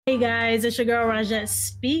Hey guys, it's your girl Rajette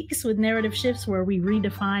Speaks with Narrative Shifts, where we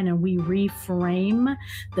redefine and we reframe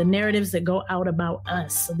the narratives that go out about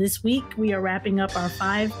us. So this week we are wrapping up our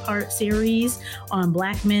 5-part series on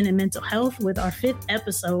Black men and mental health with our 5th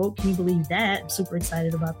episode. Can you believe that? I'm super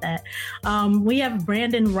excited about that. We have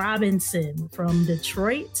Brandon Robinson from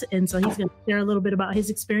Detroit, and so he's going to share a little bit about his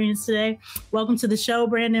experience today. Welcome to the show,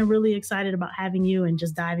 Brandon. Really excited about having you and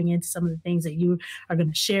just diving into some of the things that you are going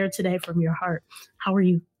to share today from your heart. How are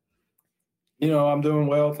you? I'm doing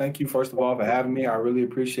well. Thank you, first of all, for having me. I really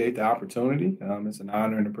appreciate the opportunity. It's an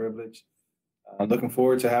honor and a privilege. Looking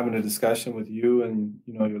forward to having a discussion with you and,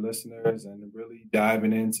 your listeners and really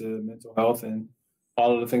diving into mental health and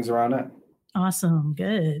all of the things around that. Awesome.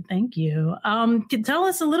 Good. Thank you. Tell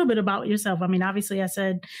us a little bit about yourself. I mean, obviously I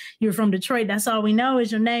said you're from Detroit. That's all we know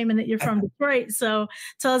is your name and that you're from Detroit. So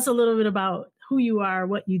tell us a little bit about who you are,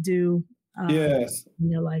 what you do. Yes. In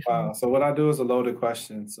your life. Wow. So what I do is a loaded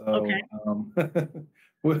question. So okay.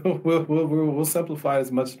 we'll simplify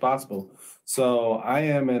as much as possible. So I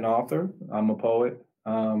am an author. I'm a poet.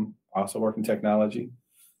 Also work in technology.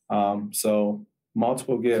 So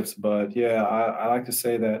multiple gifts. But yeah, I like to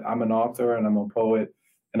say that I'm an author and I'm a poet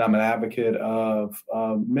and I'm an advocate of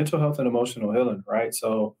mental health and emotional healing. Right.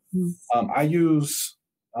 So I use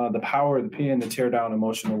the power of the pen to tear down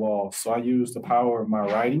emotional walls. So I use the power of my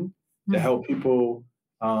writing to help people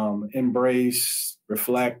embrace,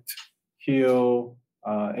 reflect, heal,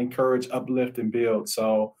 encourage, uplift, and build.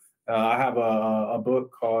 So I have a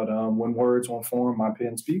book called When Words Won't Form, My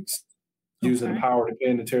Pen Speaks, using the power of the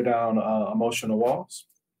pen to tear down emotional walls.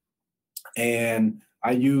 And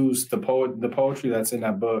I use the poetry that's in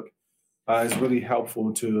that book is really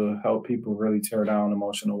helpful to help people really tear down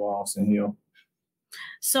emotional walls and heal.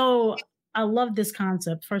 So I love this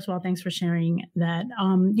concept. First of all, thanks for sharing that.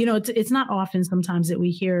 It's not often sometimes that we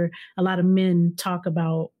hear a lot of men talk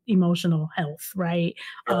about emotional health, right?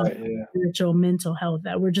 Spiritual, mental health,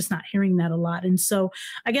 that we're just not hearing that a lot. And so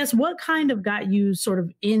I guess what kind of got you sort of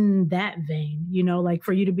in that vein, like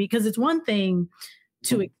for you to be, because it's one thing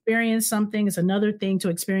to experience something, it's another thing to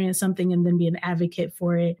experience something and then be an advocate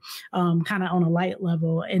for it, kind of on a light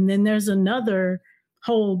level. And then there's another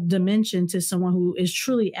whole dimension to someone who is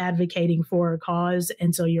truly advocating for a cause.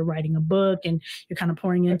 And so you're writing a book and you're kind of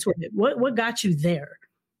pouring into it. What got you there?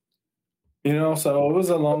 So it was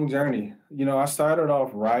a long journey. I started off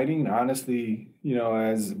writing, honestly,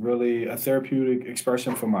 as really a therapeutic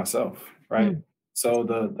expression for myself, right? So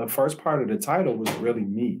the first part of the title was really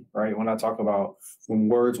me, right? When I talk about when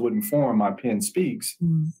words wouldn't form, my pen speaks,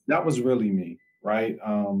 that was really me, right?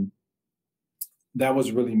 That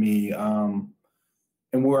was really me.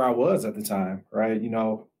 And where I was at the time, right?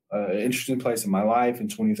 An interesting place in my life in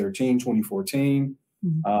 2013, 2014,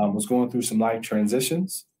 was going through some life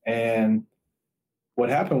transitions. And what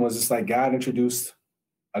happened was it's like God introduced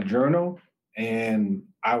a journal and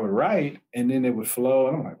I would write and then it would flow.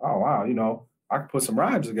 And I'm like, oh, wow, I could put some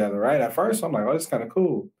rhymes together, right? At first, I'm like, oh, this is kind of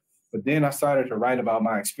cool. But then I started to write about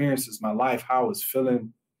my experiences, my life, how I was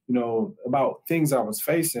feeling, about things I was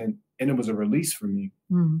facing. And it was a release for me.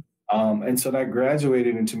 And so that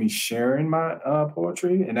graduated into me sharing my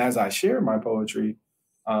poetry. And as I shared my poetry,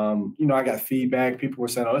 I got feedback. People were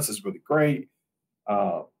saying, oh, this is really great.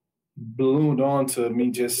 Ballooned on to me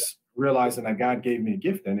just realizing that God gave me a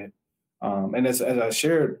gift in it. And as I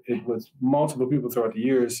shared it with multiple people throughout the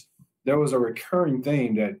years, there was a recurring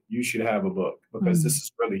theme that you should have a book because this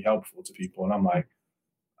is really helpful to people. And I'm like,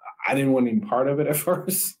 I didn't want any part of it at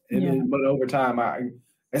first. But over time,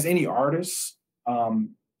 as any artist,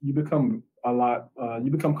 you become you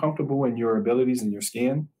become comfortable in your abilities and your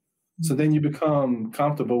skin. So then you become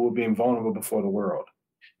comfortable with being vulnerable before the world.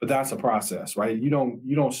 But that's a process, right? You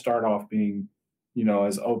don't start off being,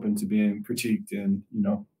 as open to being critiqued and,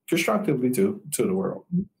 constructively to the world.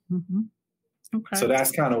 Okay. So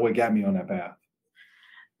that's kind of what got me on that path.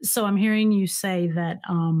 So I'm hearing you say that,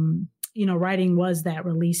 writing was that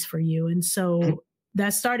release for you. And so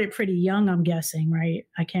that started pretty young, I'm guessing, right?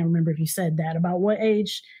 I can't remember if you said that. About what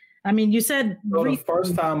age? I mean, you said... So the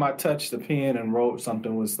first time I touched the pen and wrote something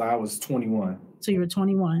I was 21. So you were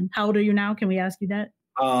 21. How old are you now? Can we ask you that?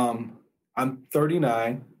 I'm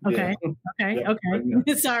 39. Okay. Yeah.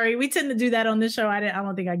 Okay. Sorry. We tend to do that on this show. I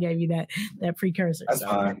don't think I gave you that precursor. That's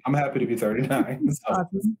fine. I'm happy to be 39.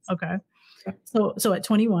 Awesome. Okay. So at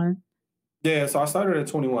 21. Yeah. So I started at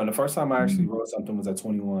 21. The first time I actually wrote something was at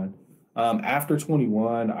 21. After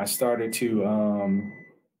 21, I started to,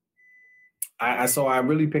 I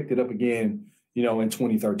really picked it up again, in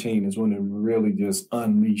 2013 is when it really just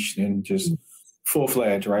unleashed and just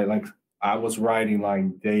full-fledged, right? Like I was writing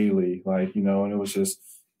like daily, and it was just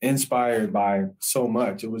inspired by so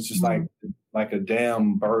much. It was just Mm. like a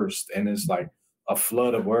dam burst, and it's like a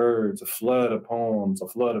flood of words, a flood of poems, a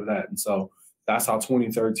flood of that. And so that's how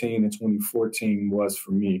 2013 and 2014 was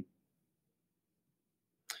for me.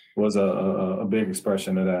 Was a big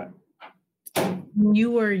expression of that. When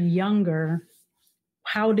you were younger,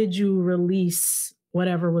 how did you release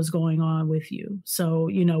whatever was going on with you? So,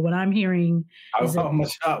 what I'm hearing is that, How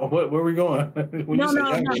much? Where are we going? When you no, say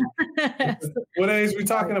no, younger, no. what age we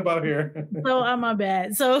talking about here? So my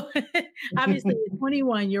bad. So obviously at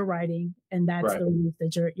 21, you're writing, and that's Right, the release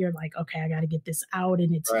that you're like, okay, I got to get this out,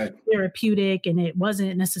 and it's right. therapeutic, and it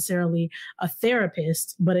wasn't necessarily a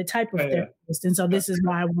therapist, but a type of Yeah, yeah. therapist. And so this is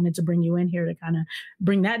why I wanted to bring you in here to kind of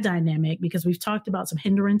bring that dynamic, because we've talked about some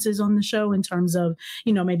hindrances on the show in terms of,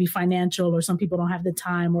 maybe financial, or some people don't have the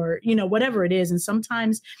time, or, whatever it is. And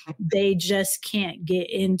sometimes they just can't get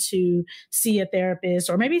into see a therapist,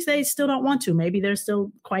 or maybe they still don't want to. Maybe there's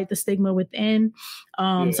still quite the stigma within.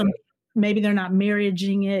 Yeah, Some maybe they're not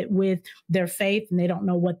marrying it with their faith, and they don't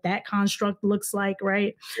know what that construct looks like,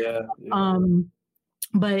 right? yeah, yeah. Um,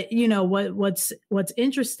 but what's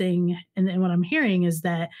interesting, and what I'm hearing is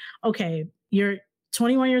that, okay, you're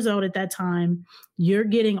 21 years old at that time, you're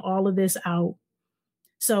getting all of this out.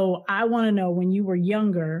 So I want to know, when you were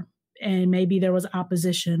younger and maybe there was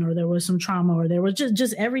opposition, or there was some trauma, or there was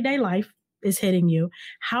just everyday life is hitting you.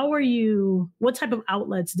 What type of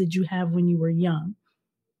outlets did you have when you were young?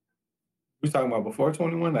 We talking about before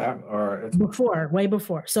 21 or at 21? Before, way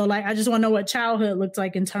before. So like, I just want to know what childhood looked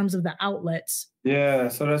like in terms of the outlets. Yeah,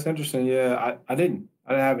 so that's interesting. Yeah, I didn't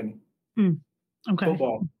have any. Hmm. Okay.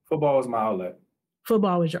 Football was my outlet.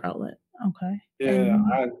 Football was your outlet. Okay. Yeah,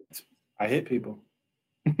 I hit people.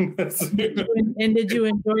 Did you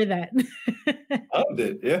enjoy that? Loved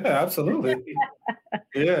it. Yeah, absolutely.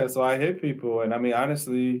 Yeah, so I hit people, and I mean,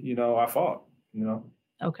 honestly, I fought.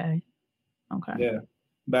 Okay. Okay. Yeah,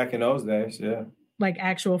 back in those days. Yeah. Like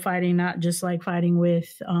actual fighting, not just like fighting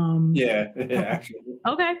with Yeah, yeah, okay. actually.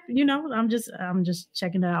 Okay. I'm just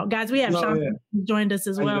checking it out. Guys, we have No, Shanta yeah. joined us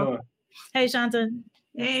as How you well. doing? Hey Shanta.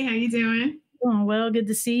 Hey, how you doing? Doing well. Good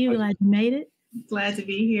to see you. Glad you made it. Glad to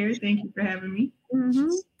be here. Thank you for having me. Mm-hmm.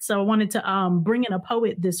 So I wanted to bring in a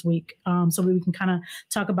poet this week, so we can kind of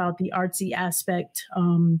talk about the artsy aspect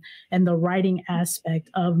and the writing aspect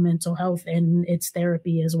of mental health and its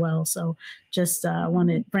therapy as well. So just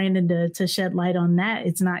wanted Brandon to shed light on that.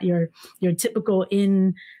 It's not your typical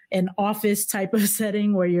in an office type of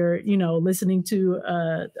setting where you're listening to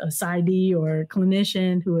a PsyD or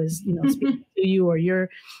clinician who is speaking to you, or you're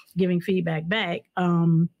giving feedback back,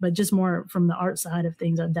 but just more from the art side of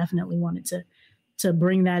things. I definitely wanted to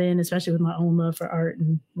bring that in, especially with my own love for art,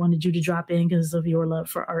 and wanted you to drop in because of your love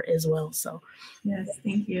for art as well. So yes,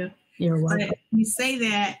 thank you. You're welcome. But you say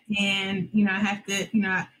that, and I have to,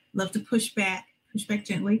 I love to push back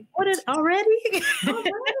gently. What is already? Go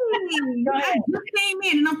ahead. I just came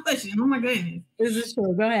in and I'm pushing. Oh my goodness. This is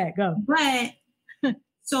true. Go ahead, go. But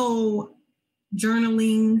so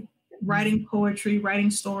journaling, writing poetry,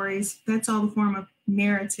 writing stories, that's all a form of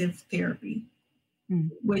narrative therapy,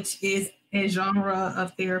 which is a genre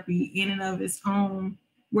of therapy in and of its own,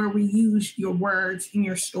 where we use your words and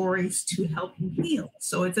your stories to help you heal.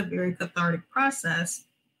 So it's a very cathartic process,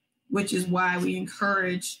 which is why we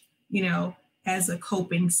encourage, as a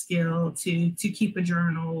coping skill to keep a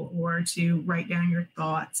journal or to write down your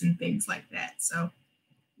thoughts and things like that. So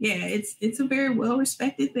yeah, it's a very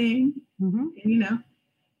well-respected thing. Mm-hmm. And,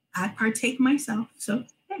 I partake myself. So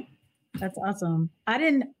hey. That's awesome.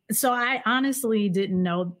 I honestly didn't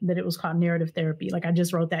know that it was called narrative therapy. Like, I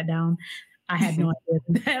just wrote that down. I had no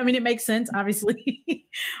idea. I mean, it makes sense, obviously,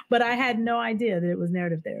 but I had no idea that it was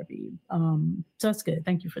narrative therapy. So that's good.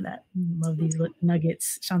 Thank you for that. Love these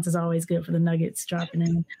nuggets. Shanta's always good for the nuggets dropping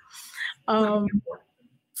in.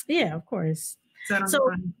 Yeah, of course.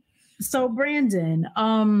 So Brandon,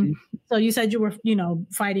 so you said you were,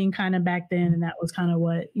 fighting kind of back then, and that was kind of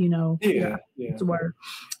what, Yeah. were.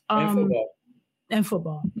 And football.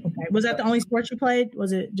 Football. Okay. Was that the only sport you played?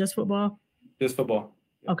 Was it just football? Just football.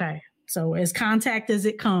 Yeah. Okay. So as contact as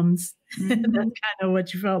it comes, that's kind of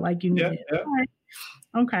what you felt like you needed. Yeah. Right.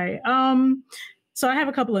 Okay. So I have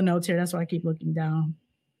a couple of notes here. That's why I keep looking down.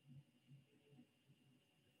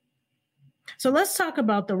 So let's talk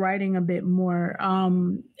about the writing a bit more.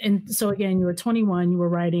 And so again, you were 21, you were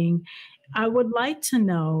writing. I would like to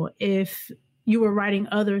know if you were writing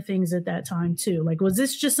other things at that time too. Like, was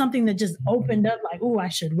this just something that just opened up like, oh, I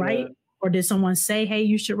should write? Yeah. Or did someone say, hey,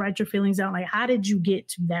 you should write your feelings out? Like, how did you get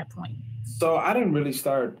to that point? So I didn't really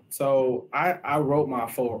start. So I wrote my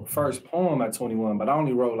first poem at 21, but I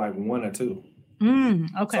only wrote like one or two.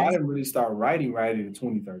 Okay. So I didn't really start writing in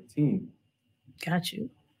 2013. Got you.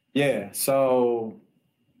 Yeah. So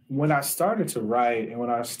when I started to write and when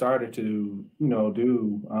I started to,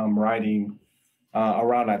 do writing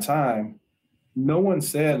around that time, no one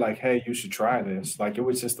said like, hey, you should try this. Like it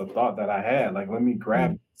was just a thought that I had. Like, let me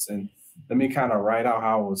grab this and let me kind of write out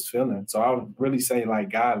how I was feeling. So I would really say like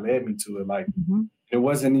God led me to it. Like it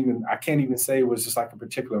wasn't even, I can't even say it was just like a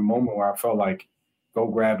particular moment where I felt like go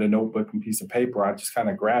grab a notebook and piece of paper. I just kind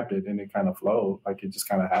of grabbed it and it kind of flowed. Like it just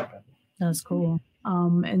kind of happened. That's cool.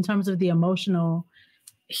 In terms of the emotional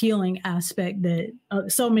healing aspect that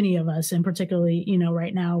so many of us, and particularly,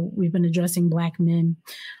 right now we've been addressing Black men.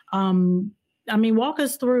 Walk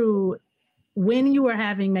us through when you were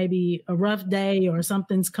having maybe a rough day or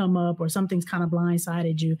something's come up or something's kind of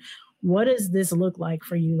blindsided you. What does this look like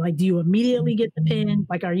for you? Like, do you immediately get the pen?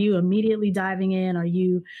 Like, are you immediately diving in?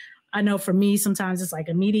 I know for me, sometimes it's like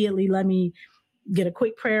immediately let me get a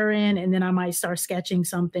quick prayer in, and then I might start sketching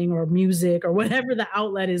something or music or whatever the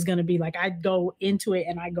outlet is going to be. Like I go into it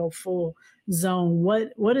and I go full zone.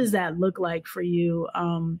 What does that look like for you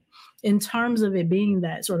in terms of it being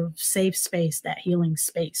that sort of safe space, that healing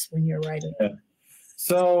space when you're writing? Yeah.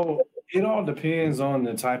 So it all depends on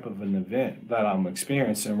the type of an event that I'm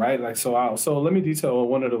experiencing, right? Like, so let me detail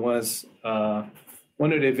one of the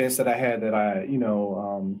events that I had that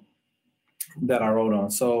that I wrote on.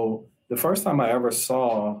 So the first time I ever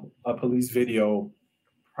saw a police video,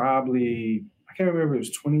 probably, I can't remember, it was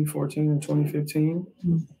 2014 or 2015,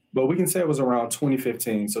 but we can say it was around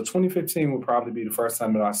 2015. So 2015 would probably be the first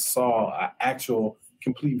time that I saw an actual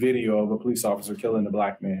complete video of a police officer killing a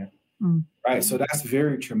Black man. Right. So that's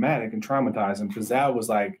very traumatic and traumatizing because that was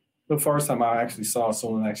like the first time I actually saw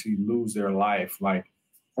someone actually lose their life, like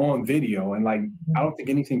on video. And like, I don't think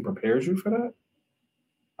anything prepares you for that.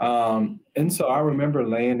 And so I remember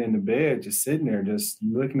laying in the bed, just sitting there, just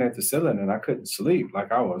looking at the ceiling, and I couldn't sleep.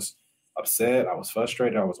 Like I was upset, I was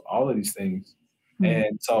frustrated, I was all of these things.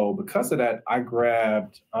 And so because of that, I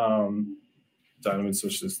grabbed, sorry, let me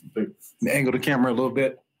switch the angle of the camera a little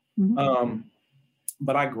bit.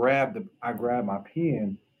 But I grabbed my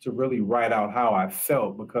pen to really write out how I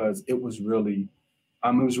felt because it was really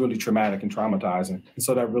traumatic and traumatizing. And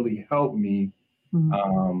so that really helped me,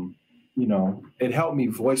 it helped me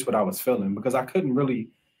voice what I was feeling because I couldn't really,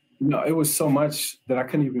 it was so much that I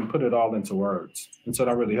couldn't even put it all into words. And so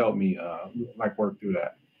that really helped me work through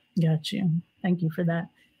that. Got you. Thank you for that.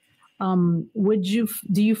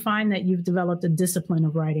 Do you find that you've developed a discipline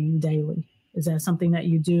of writing daily? Is that something that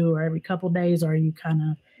you do or every couple of days, or are you kind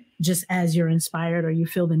of just as you're inspired or you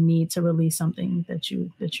feel the need to release something that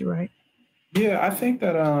you write? Yeah, I think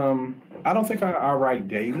that I don't think I write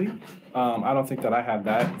daily. I don't think that I have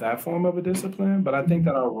that form of a discipline, but I think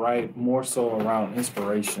that I write more so around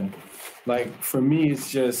inspiration. Like for me,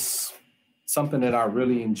 it's just something that I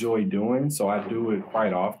really enjoy doing, so I do it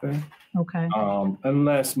quite often. Okay.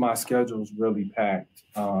 Unless my schedule's really packed,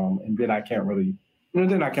 and then I can't really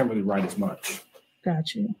write as much.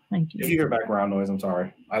 Got you. Thank you. If you hear background noise, I'm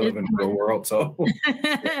sorry. I live in the real world, so.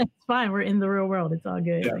 It's fine. We're in the real world. It's all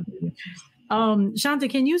good. Yeah. Thank you. Shanta,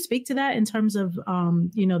 can you speak to that in terms of,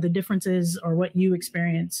 the differences or what you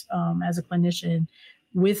experience as a clinician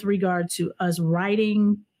with regard to us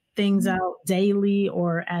writing things out daily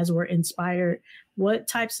or as we're inspired? What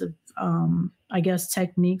types of,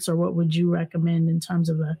 techniques or what would you recommend in terms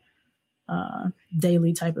of a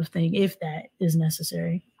daily type of thing, if that is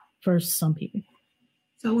necessary for some people?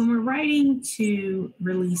 So when we're writing to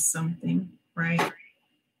release something, right,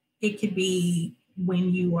 it could be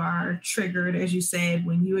when you are triggered, as you said,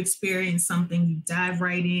 when you experience something, you dive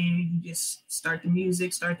right in, you just start the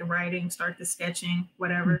music, start the writing, start the sketching,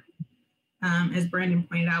 whatever. As Brandon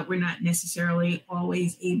pointed out, we're not necessarily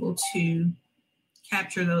always able to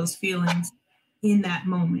capture those feelings in that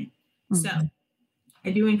moment. So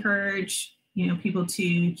I do encourage, people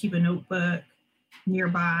to keep a notebook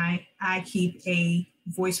nearby. I keep a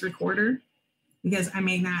voice recorder because I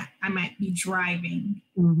might be driving,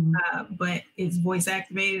 but it's voice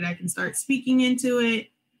activated. I can start speaking into it.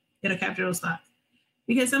 It'll capture those thoughts.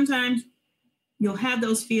 Because sometimes you'll have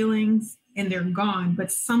those feelings and they're gone,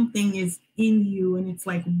 but something is in you and it's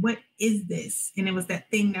like, what is this? And it was that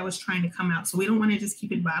thing that was trying to come out. So we don't want to just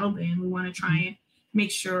keep it bottled in. We want to try and make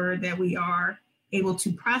sure that we are able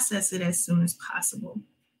to process it as soon as possible.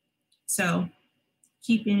 So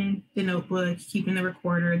keeping the notebook, keeping the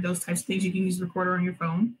recorder, those types of things. You can use the recorder on your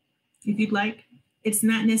phone if you'd like. It's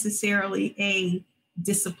not necessarily a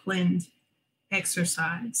disciplined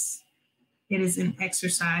exercise. It is an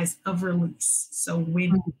exercise of release. So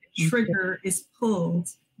when the trigger is pulled,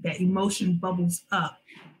 that emotion bubbles up,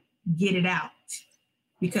 get it out.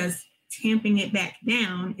 because tamping it back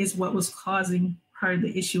down is what was causing part of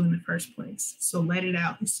the issue in the first place. So let it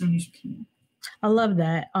out as soon as you can. I love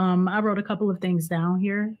that. I wrote a couple of things down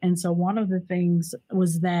here. And so one of the things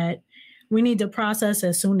was that we need to process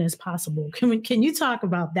as soon as possible. Can you talk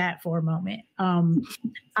about that for a moment?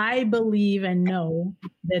 I believe and know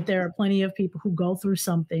that there are plenty of people who go through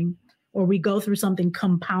something, or we go through something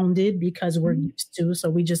compounded because we're used to. So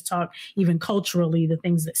we just talk even culturally, the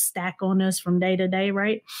things that stack on us from day to day,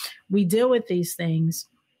 right? We deal with these things.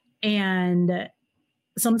 And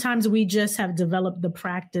sometimes we just have developed the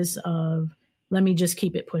practice of, let me just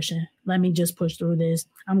keep it pushing. Let me just push through this.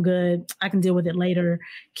 I'm good. I can deal with it later.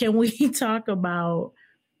 Can we talk about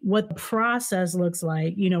what the process looks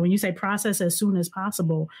like? You know, when you say process as soon as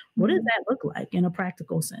possible, what does that look like in a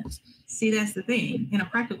practical sense? See, that's the thing. In a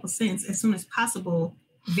practical sense, as soon as possible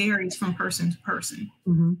varies from person to person.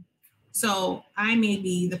 Mm-hmm. So I may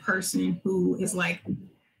be the person who is like,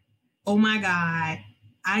 oh my God,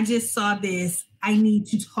 I just saw this. I need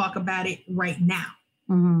to talk about it right now.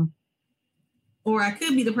 Mm-hmm. Or I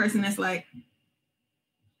could be the person that's like,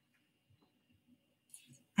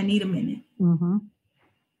 I need a minute. Mm-hmm.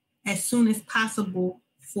 As soon as possible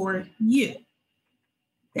for you.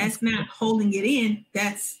 That's not holding it in.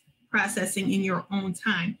 That's processing in your own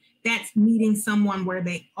time. That's meeting someone where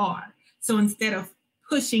they are. So instead of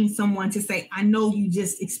pushing someone to say, I know you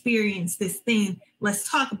just experienced this thing, let's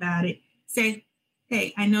talk about it. Say,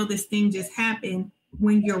 hey, I know this thing just happened.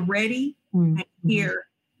 When you're ready, I'm here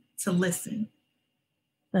to listen.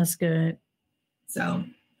 That's good. So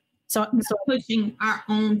pushing our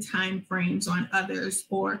own time frames on others,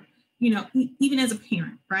 or, you know, even as a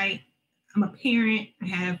parent, right? I'm a parent, I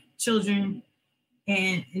have children,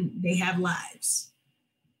 and they have lives.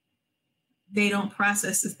 They don't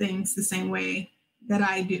process the things the same way that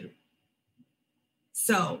I do.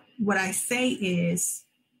 So what I say is,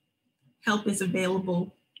 help is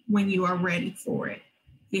available when you are ready for it,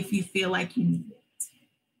 if you feel like you need it.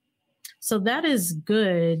 So that is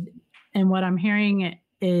good. And what I'm hearing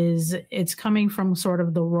is it's coming from sort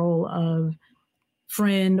of the role of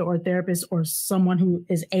friend or therapist or someone who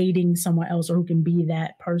is aiding someone else or who can be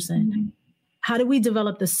that person. Mm-hmm. How do we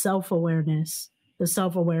develop the self-awareness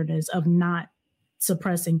of not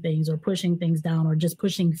suppressing things or pushing things down or just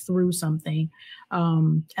pushing through something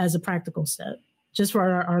as a practical step, just for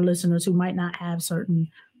our listeners who might not have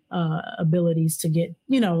certain abilities to get,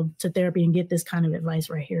 to therapy and get this kind of advice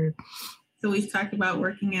right here? So we've talked about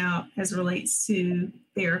working out as it relates to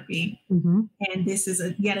therapy. Mm-hmm. And this is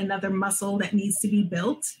yet another muscle that needs to be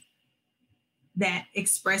built. That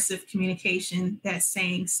expressive communication, that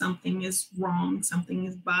saying something is wrong, something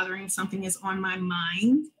is bothering, something is on my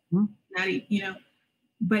mind. Mm-hmm.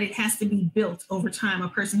 But it has to be built over time. A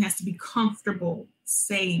person has to be comfortable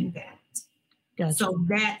saying that. Gotcha. So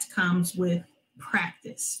that comes with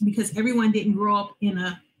practice, because everyone didn't grow up in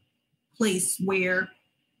a place where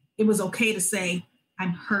it was okay to say,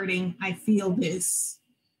 I'm hurting, I feel this.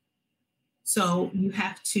 So you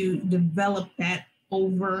have to develop that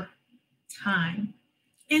over time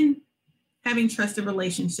and having trusted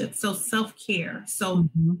relationships. So self-care. So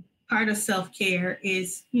part of self-care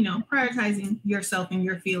is, prioritizing yourself and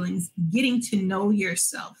your feelings, getting to know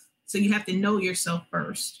yourself. So you have to know yourself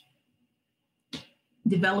first.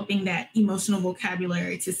 Developing that emotional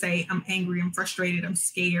vocabulary to say, I'm angry, I'm frustrated, I'm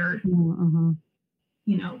scared. Mm-hmm.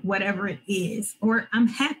 Whatever it is, or I'm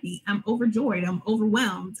happy, I'm overjoyed, I'm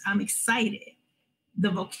overwhelmed, I'm excited. The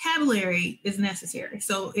vocabulary is necessary.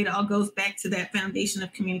 So it all goes back to that foundation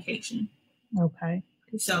of communication. Okay.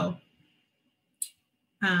 So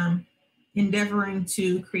endeavoring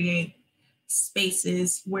to create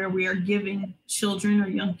spaces where we are giving children or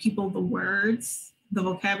young people the words, the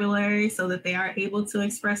vocabulary, so that they are able to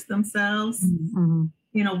express themselves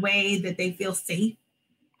in a way that they feel safe.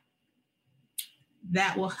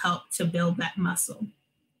 That will help to build that muscle.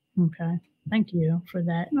 Okay. Thank you for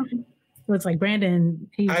that. So it's like Brandon.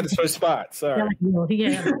 I had to switch spots. Sorry. He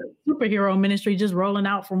had a superhero ministry just rolling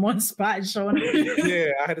out from one spot and showing up.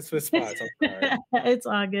 Yeah, I had to switch spots. I'm sorry. It's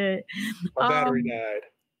all good. My battery died.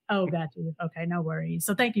 Oh, got you. Okay, no worries.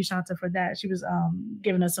 So thank you, Shanta, for that. She was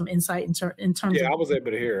giving us some insight in terms of... Yeah, I was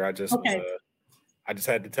able to hear. I just I just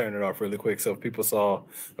had to turn it off really quick. So if people saw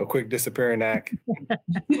a quick disappearing act,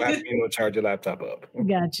 you have to charge your laptop up.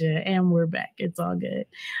 Gotcha. And we're back. It's all good.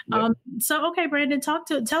 Yeah. So, okay, Brandon, tell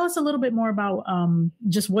us a little bit more about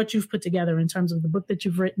just what you've put together in terms of the book that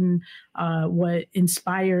you've written, what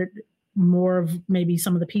inspired more of maybe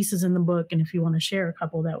some of the pieces in the book. And if you want to share a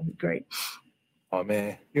couple, that would be great. Oh,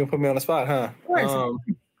 man. You're going to put me on the spot, huh? Of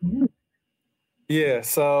course. Yeah.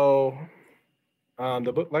 So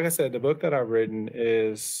The book, like I said, the book that I've written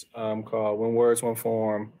is called "When Words Won't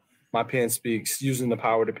Form, My Pen Speaks: Using the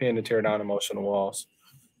Power of the Pen to Tear Down Emotional Walls."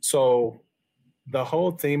 So the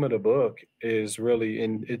whole theme of the book is really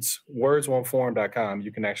in it's wordswon'tform.com.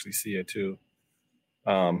 You can actually see it too.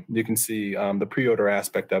 You can see the pre-order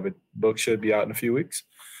aspect of it. Book should be out in a few weeks.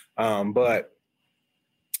 But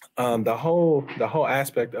the whole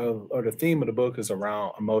aspect of or the theme of the book is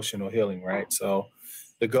around emotional healing, right? So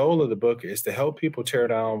the goal of the book is to help people tear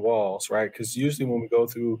down walls, right? Because usually when we go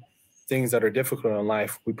through things that are difficult in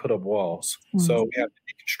life, we put up walls. So we have to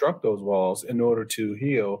deconstruct those walls in order to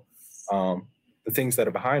heal the things that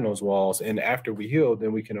are behind those walls. And after we heal,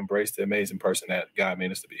 then we can embrace the amazing person that God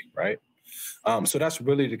made us to be, right? So that's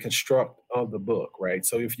really the construct of the book, right?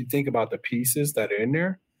 So if you think about the pieces that are in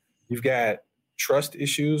there, you've got trust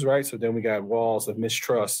issues, right? So then we got walls of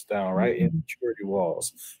mistrust down, right? Insecurity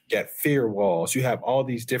walls, you got fear walls. You have all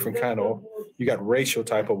these different you got racial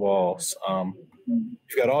type of walls.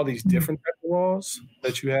 You've got all these different type of walls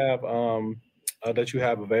that you have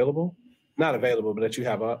available, not available, but that you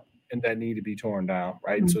have up and that need to be torn down,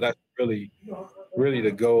 right? And so that's really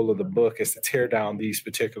the goal of the book is to tear down these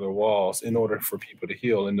particular walls in order for people to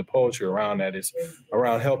heal. And the poetry around that is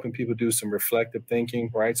around helping people do some reflective thinking,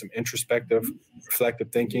 right? Some introspective,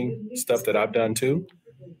 reflective thinking, stuff that I've done too.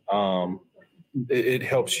 It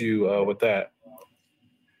helps you with that.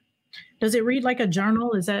 Does it read like a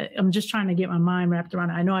journal? I'm just trying to get my mind wrapped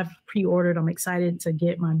around it. I know I've pre-ordered. I'm excited to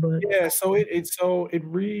get my book. Yeah, so it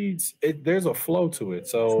reads. There's a flow to it.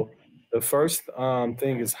 So the first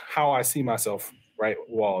thing is how I see myself. Right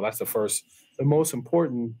wall. That's the most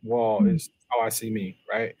important wall is how I see me.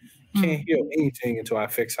 Right. Can't heal anything until I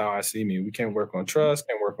fix how I see me. We can't work on trust.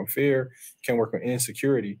 Can't work on fear. Can't work on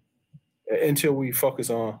insecurity until we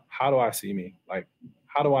focus on how do I see me. Like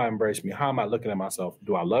how do I embrace me? How am I looking at myself?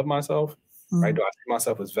 Do I love myself? Right? Do I see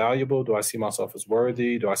myself as valuable? Do I see myself as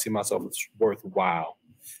worthy? Do I see myself as worthwhile?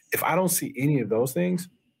 If I don't see any of those things,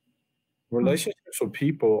 relationships with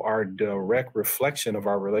people are a direct reflection of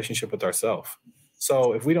our relationship with ourselves.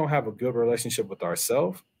 So if we don't have a good relationship with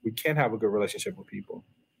ourselves, we can't have a good relationship with people.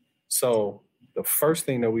 So the first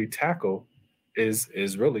thing that we tackle is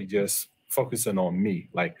really just focusing on me.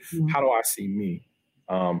 Like, how do I see me?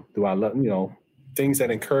 Do I love, things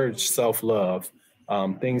that encourage self-love,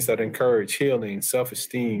 things that encourage healing,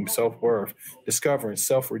 self-esteem, self-worth, discovering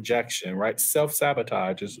self-rejection, right?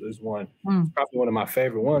 Self-sabotage is one, probably one of my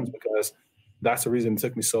favorite ones because that's the reason it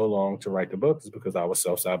took me so long to write the book is because I was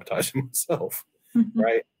self-sabotaging myself.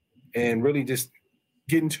 Right. And really just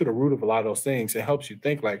getting to the root of a lot of those things. It helps you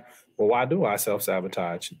think like, well, why do I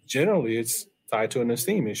self-sabotage? Generally, it's tied to an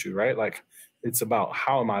esteem issue, right? Like it's about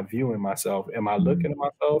how am I viewing myself? Am I looking at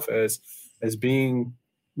myself as being,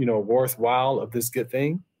 worthwhile of this good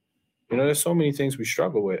thing? There's so many things we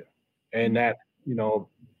struggle with and that,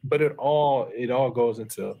 but it all goes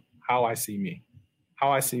into how I see me.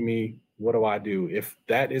 How I see me, what do I do? If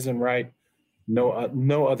that isn't right,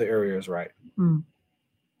 no other area is right.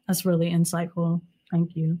 That's really insightful.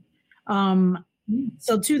 Thank you.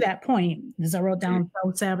 So to that point, as I wrote down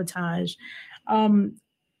self-sabotage,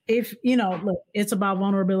 if look, it's about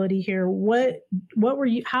vulnerability here.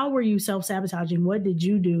 How were you self-sabotaging? What did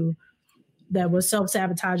you do that was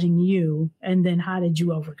self-sabotaging you? And then how did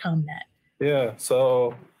you overcome that? Yeah.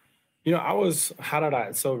 So,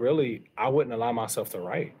 really, I wouldn't allow myself to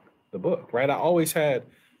write the book, right? I always had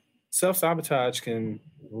self-sabotage can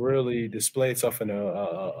really display itself in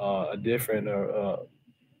a different,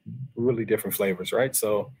 really different flavors, right?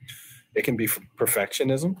 So it can be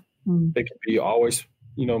perfectionism. It can be always,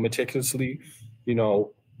 meticulously,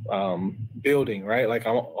 building, right? Like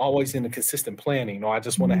I'm always in a consistent planning. I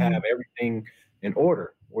just want to have everything in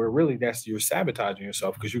order. Where really you're sabotaging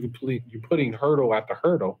yourself because you're putting hurdle after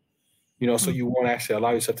hurdle. So you won't actually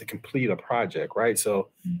allow yourself to complete a project, right? So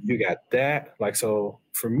you got that. Like, so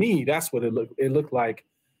for me, that's what it looked. It looked like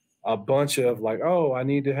a bunch of like, oh, I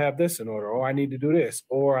need to have this in order, or I need to do this,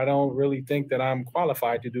 or I don't really think that I'm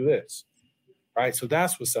qualified to do this, right? So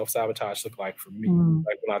that's what self-sabotage looked like for me.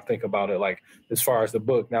 Like when I think about it, like as far as the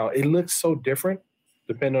book. Now, it looks so different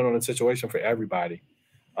depending on the situation for everybody.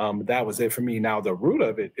 That was it for me. Now, the root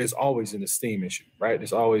of it is always an esteem issue, right?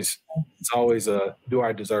 It's always do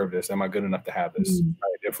I deserve this? Am I good enough to have this?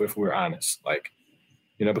 Right? If we're honest, like,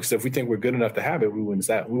 because if we think we're good enough to have it, we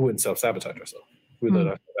wouldn't self-sabotage ourselves. We let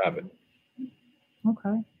ourselves have it.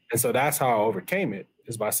 Okay. And so that's how I overcame it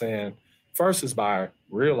is by by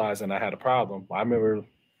realizing I had a problem. I remember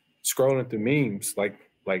scrolling through memes, like,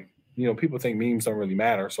 people think memes don't really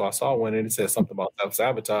matter. So I saw one and it said something about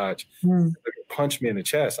self-sabotage. It punched me in the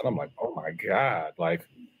chest. And I'm like, oh my God, like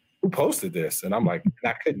who posted this? And I'm like, and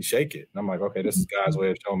I couldn't shake it. And I'm like, okay, this is God's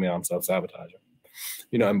way of showing me I'm self-sabotaging.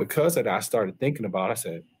 And because of that, I started thinking about it. I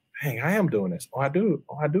said, dang, I am doing this. I do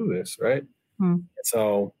this, right? And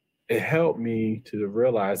so it helped me to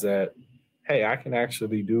realize that, hey, I can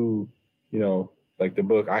actually do, like the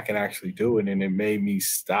book, I can actually do it. And it made me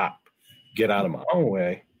stop, get out of my own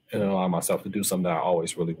way, and allow myself to do something that I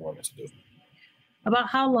always really wanted to do. About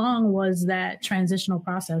how long was that transitional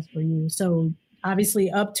process for you? So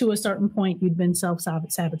obviously up to a certain point, you'd been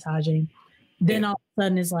self-sabotaging. Then all of a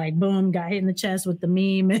sudden it's like, boom, got hit in the chest with the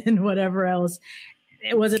meme and whatever else.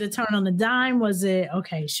 Was it a turn on the dime? Was it,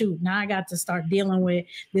 okay, shoot, now I got to start dealing with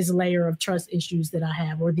this layer of trust issues that I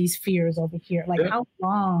have, or these fears over here? Like how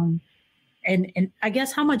long, and I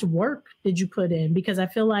guess how much work did you put in? Because I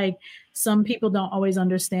feel like some people don't always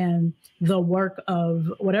understand the work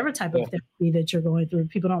of whatever type of therapy that you're going through.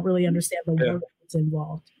 People don't really understand the work that's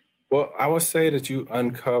involved. Well, I would say that you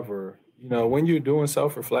uncover, when you're doing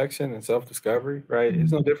self-reflection and self-discovery, right?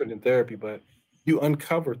 It's no different than therapy, but you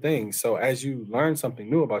uncover things. So as you learn something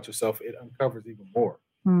new about yourself, it uncovers even more,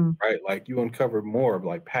 right? Like you uncover more of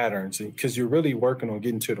like patterns, because you're really working on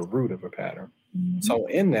getting to the root of a pattern. So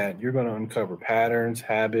in that, you're going to uncover patterns,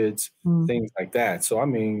 habits, things like that. So, I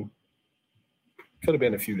mean, could have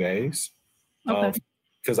been a few days,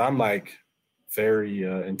 because I'm like very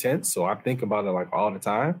intense. So I think about it like all the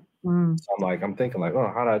time. So I'm thinking like,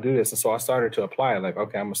 oh, how do I do this? And so I started to apply it, like,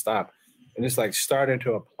 okay, I'm gonna stop. And it's like starting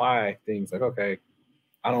to apply things like, okay,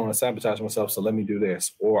 I don't want to sabotage myself, so let me do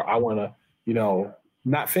this. Or I want to,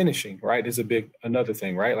 not finishing, right? Is another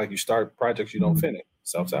thing, right? Like you start projects you don't finish,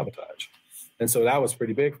 self-sabotage. And so that was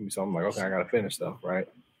pretty big for me. So I'm like, okay, I got to finish stuff, right?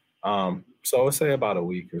 So I would say about a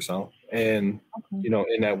week or so. And,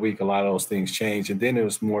 in that week, a lot of those things changed. And then it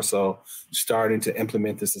was more so starting to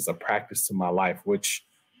implement this as a practice to my life, which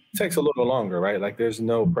takes a little longer, right? Like there's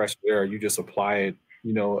no pressure there. You just apply it,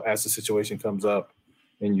 as the situation comes up,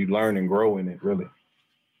 and you learn and grow in it, really.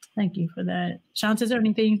 Thank you for that. Shanta, is there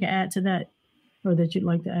anything you can add to that, or that you'd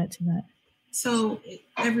like to add to that? So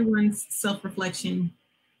everyone's self-reflection,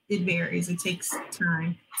 it varies. It takes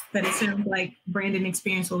time. But it sounds like Brandon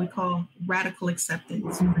experienced what we call radical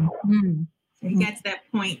acceptance. So he got to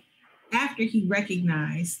that point after he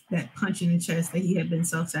recognized that punch in the chest that he had been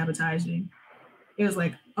self-sabotaging. It was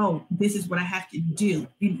like, oh, this is what I have to do,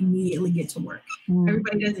 and immediately get to work.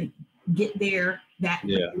 Everybody doesn't get there that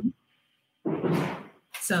quickly.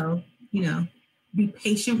 So, be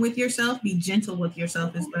patient with yourself, be gentle with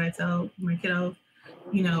yourself is what I tell my kiddo.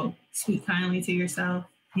 Speak kindly to yourself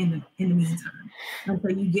in the meantime,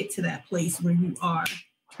 until you get to that place where you are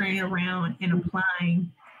turning around and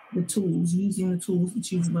applying the tools, using the tools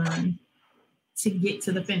that you've learned to get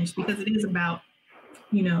to the finish, because it is about,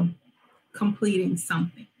 completing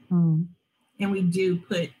something. And we do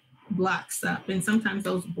put blocks up, and sometimes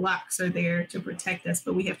those blocks are there to protect us,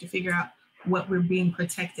 but we have to figure out what we're being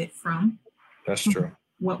protected from. That's true.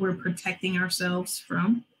 What we're protecting ourselves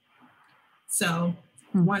from. So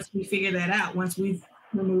once we figure that out, once we've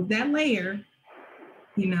removed that layer,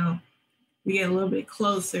 we get a little bit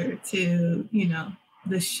closer to,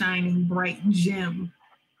 the shining bright gem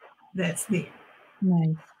that's there.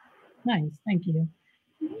 Nice. Thank you.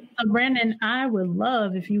 Brandon, I would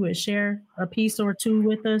love if you would share a piece or two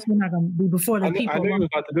with us. We're not going to be before the people. I knew you was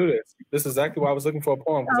about to do this. This is exactly why I was looking for a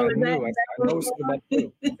poem, because I know what was about to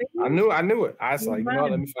do. I knew it. I was like,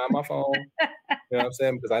 let me find my phone. You know what I'm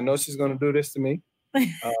saying? Because I know she's going to do this to me.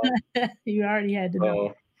 You already had to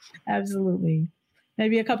know. Absolutely.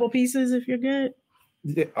 Maybe a couple pieces if you're good.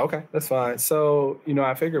 Yeah, okay, that's fine. So,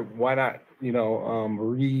 I figured why not, why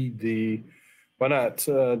not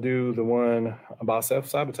do the one about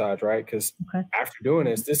self-sabotage, right? Because after doing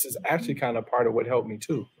this is actually kind of part of what helped me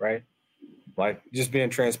too, right? Like just being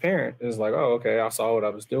transparent is like, oh, okay, I saw what I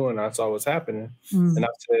was doing. I saw what's happening. And I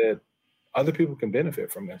said, other people can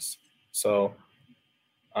benefit from this. So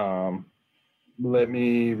let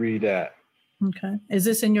me read that. Okay. Is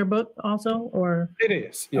this in your book also, or? It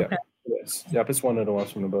is. Yeah. Okay. It is. Yep. It's one of the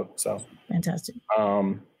ones from the book. So fantastic.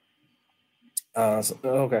 So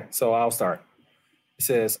I'll start. It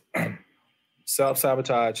says,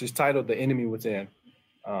 self-sabotage is titled The Enemy Within.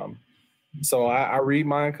 So I read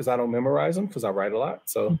mine because I don't memorize them, because I write a lot.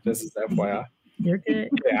 So this is FYI. You're good.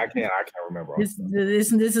 Yeah, I can't remember. This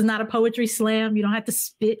is not a poetry slam. You don't have to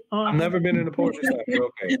spit on. I've never been in a poetry slam. You're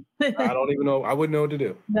okay. I don't even know. I wouldn't know what to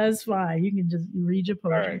do. That's fine. You can just read your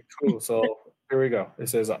poetry. All right, cool. So here we go. It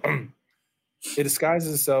says, it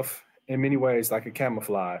disguises itself in many ways like a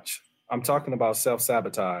camouflage. I'm talking about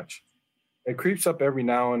self-sabotage. It creeps up every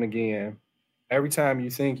now and again, every time you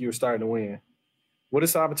think you're starting to win. What does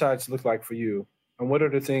sabotage look like for you? And what are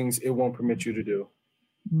the things it won't permit you to do?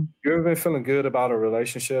 Mm. You ever been feeling good about a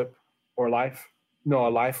relationship or life? No, a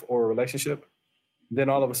life or a relationship. Then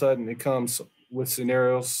all of a sudden it comes with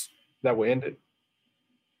scenarios that will end it.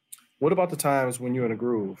 What about the times when you're in a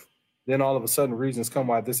groove? Then all of a sudden reasons come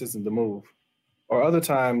why this isn't the move. Or other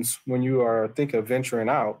times when you are thinking of venturing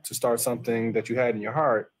out to start something that you had in your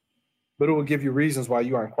heart, but it will give you reasons why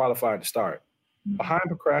you aren't qualified to start. Behind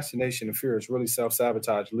procrastination and fear is really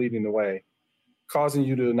self-sabotage leading the way, causing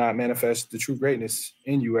you to not manifest the true greatness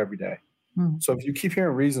in you every day. So if you keep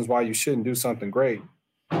hearing reasons why you shouldn't do something great,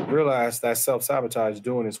 realize that self-sabotage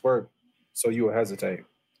doing its work, so you will hesitate.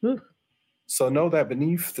 So know that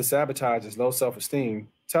beneath the sabotage is low self-esteem,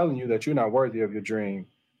 telling you that you're not worthy of your dream.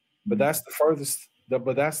 But that's the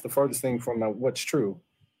furthest thing from what's true.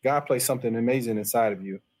 God placed something amazing inside of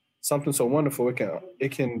you, something so wonderful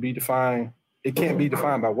it can't be defined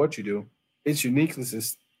by what you do. Its uniqueness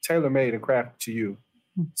is tailor-made and crafted to you.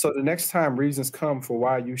 So the next time reasons come for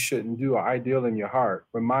why you shouldn't do an ideal in your heart,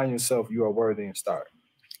 remind yourself you are worthy and start.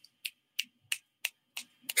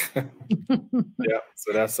 Yeah,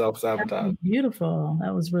 so that's self-sabotage. Beautiful.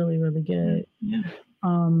 That was really, really good. Yeah.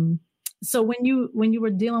 So when you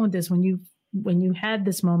were dealing with this, when you had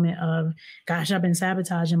this moment of, gosh, I've been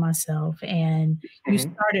sabotaging myself, and you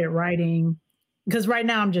started writing, because right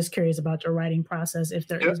now I'm just curious about your writing process. If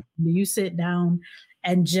there is, do you sit down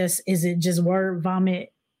and is it just word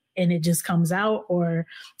vomit and it just comes out, or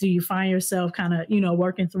do you find yourself kind of,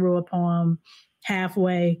 working through a poem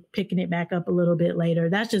halfway, picking it back up a little bit later?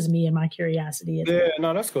 That's just me and my curiosity. Yeah,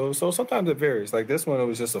 no, that's cool. So sometimes it varies. Like this one, it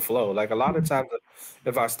was just a flow. Like a lot of times,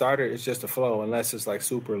 if I started, it's just a flow, unless it's like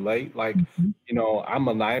super late. Like, I'm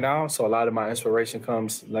a night owl, so a lot of my inspiration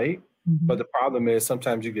comes late. But the problem is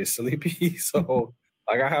sometimes you get sleepy. So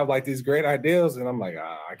like I have like these great ideas, and I'm like,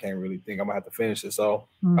 I can't really think. I'm gonna have to finish it. So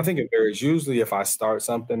I think it varies. Usually, if I start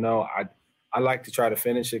something, though, I like to try to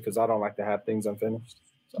finish it because I don't like to have things unfinished.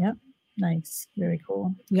 So. Yep. Nice. Very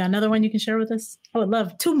cool. You got another one you can share with us? I would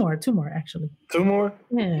love two more actually. Two more?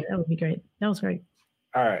 Yeah, that would be great. That was great.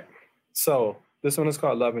 All right. So this one is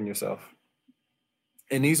called Loving Yourself.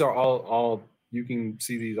 And these are all you can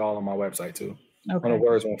see these all on my website too. Okay. On the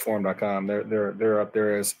wordsoneforum.com. They're up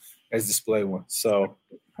there as display ones. So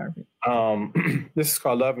perfect. This is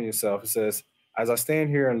called Loving Yourself. It says, as I stand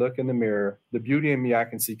here and look in the mirror, the beauty in me I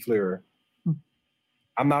can see clearer.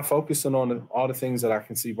 I'm not focusing on all the things that I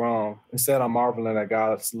can see wrong. Instead, I'm marveling at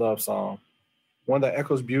God's love song, one that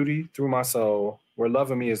echoes beauty through my soul, where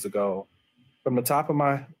loving me is the goal. From the top of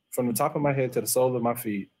my head to the sole of my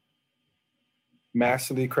feet,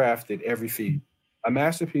 masterly crafted every feat, a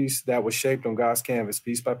masterpiece that was shaped on God's canvas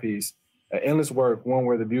piece by piece, an endless work, one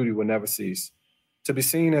where the beauty will never cease. To be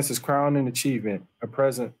seen as his crowning achievement, a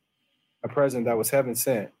present that was heaven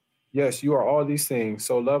sent. Yes, you are all these things,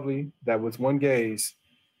 so lovely that with one gaze,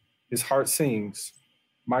 his heart sings,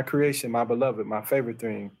 my creation, my beloved, my favorite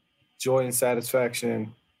thing, joy and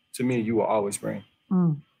satisfaction to me you will always bring.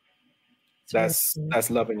 That's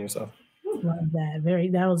loving yourself. Love that.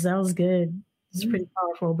 That was good. It's pretty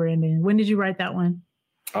powerful, Brandon. When did you write that one?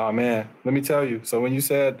 Oh man, let me tell you. So when you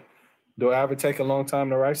said, do I ever take a long time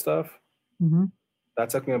to write stuff? That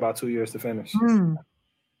took me about 2 years to finish. Wow.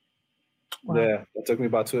 Yeah, it took me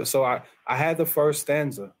about 2 years. So I had the first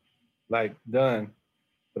stanza like done,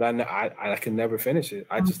 but I could never finish it.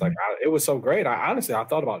 I just it was so great. I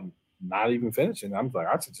thought about not even finishing. I'm like,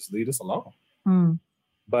 I should just leave this alone.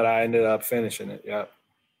 But I ended up finishing it. Yeah.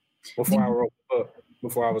 Before I wrote the book,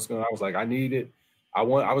 I was like, I need it. I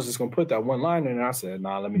was just gonna put that one line in, and I said,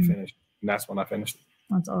 nah, let me finish. And that's when I finished it.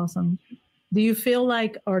 That's awesome. Do you feel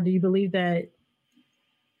like, or do you believe that?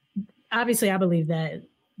 Obviously, I believe that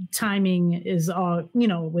timing is all,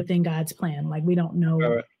 within God's plan. Like we don't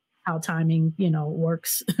know how timing,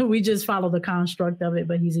 works. We just follow the construct of it,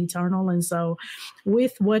 but he's eternal. And so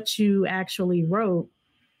with what you actually wrote,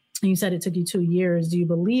 and you said it took you 2 years, do you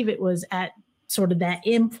believe it was at sort of that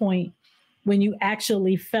end point when you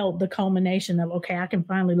actually felt the culmination of, okay, I can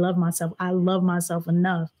finally love myself. I love myself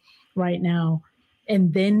enough right now.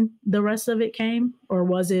 And then the rest of it came? Or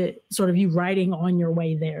was it sort of you writing on your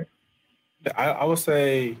way there? I would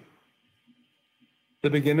say the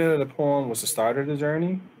beginning of the poem was the start of the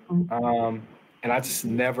journey. And I just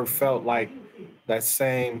never felt like that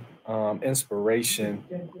same inspiration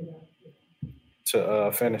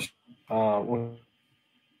to finish.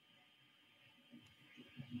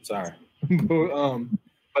 Sorry.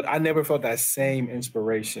 But I never felt that same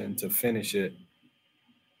inspiration to finish it.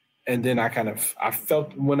 And then I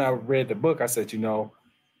felt when I read the book, I said,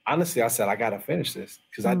 honestly, I said, I got to finish this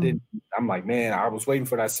because I'm like, man, I was waiting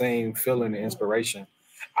for that same feeling and inspiration.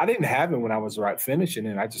 I didn't have it when I was finishing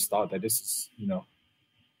it. I just thought that this is,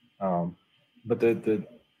 but the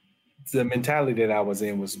mentality that I was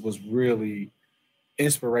in was really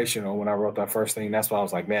inspirational when I wrote that first thing. That's why I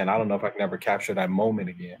was like, man, I don't know if I can ever capture that moment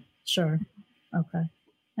again. Sure. Okay.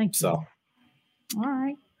 Thank you. So, all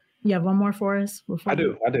right. You have one more for us? I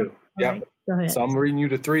do. Yeah. Right. Go ahead. So I'm reading you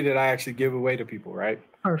the 3 that I actually give away to people, right?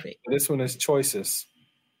 Perfect. This one is choices.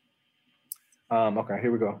 Okay,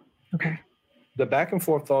 here we go. Okay. The back and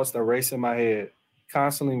forth thoughts that race in my head,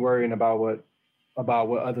 constantly worrying about what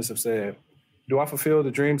others have said. Do I fulfill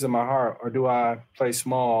the dreams in my heart, or do I play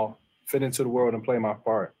small, fit into the world, and play my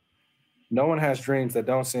part? No one has dreams that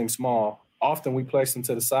don't seem small. Often we place them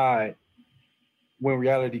to the side when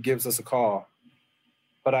reality gives us a call.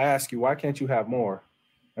 But I ask you, why can't you have more?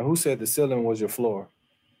 And who said the ceiling was your floor?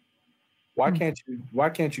 Why can't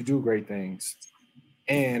you do great things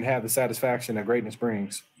and have the satisfaction that greatness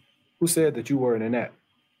brings? Who said that you were in a net?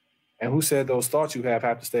 And who said those thoughts you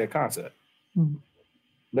have to stay a concept?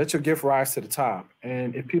 Let your gift rise to the top.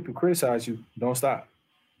 And if people criticize you, don't stop.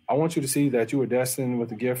 I want you to see that you are destined with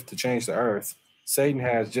the gift to change the earth. Satan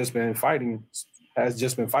has just been fighting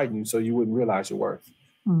you so you wouldn't realize your worth.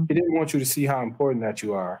 He didn't want you to see how important that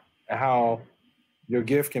you are and how your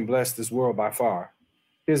gift can bless this world by far.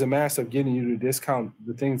 Here's a master getting you to discount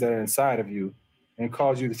the things that are inside of you and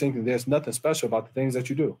cause you to think that there's nothing special about the things that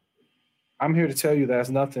you do. I'm here to tell you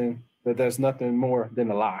there's nothing more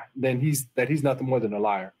than a lie. He's nothing more than a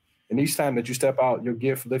liar. And each time that you step out, your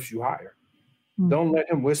gift lifts you higher. Don't let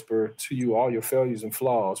him whisper to you all your failures and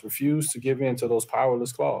flaws. Refuse to give in to those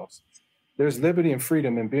powerless claws. There's liberty and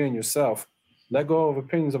freedom in being yourself. Let go of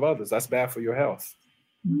opinions of others. That's bad for your health.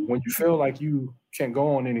 When you feel like you can't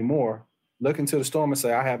go on anymore, look into the storm and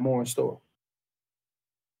say, I have more in store.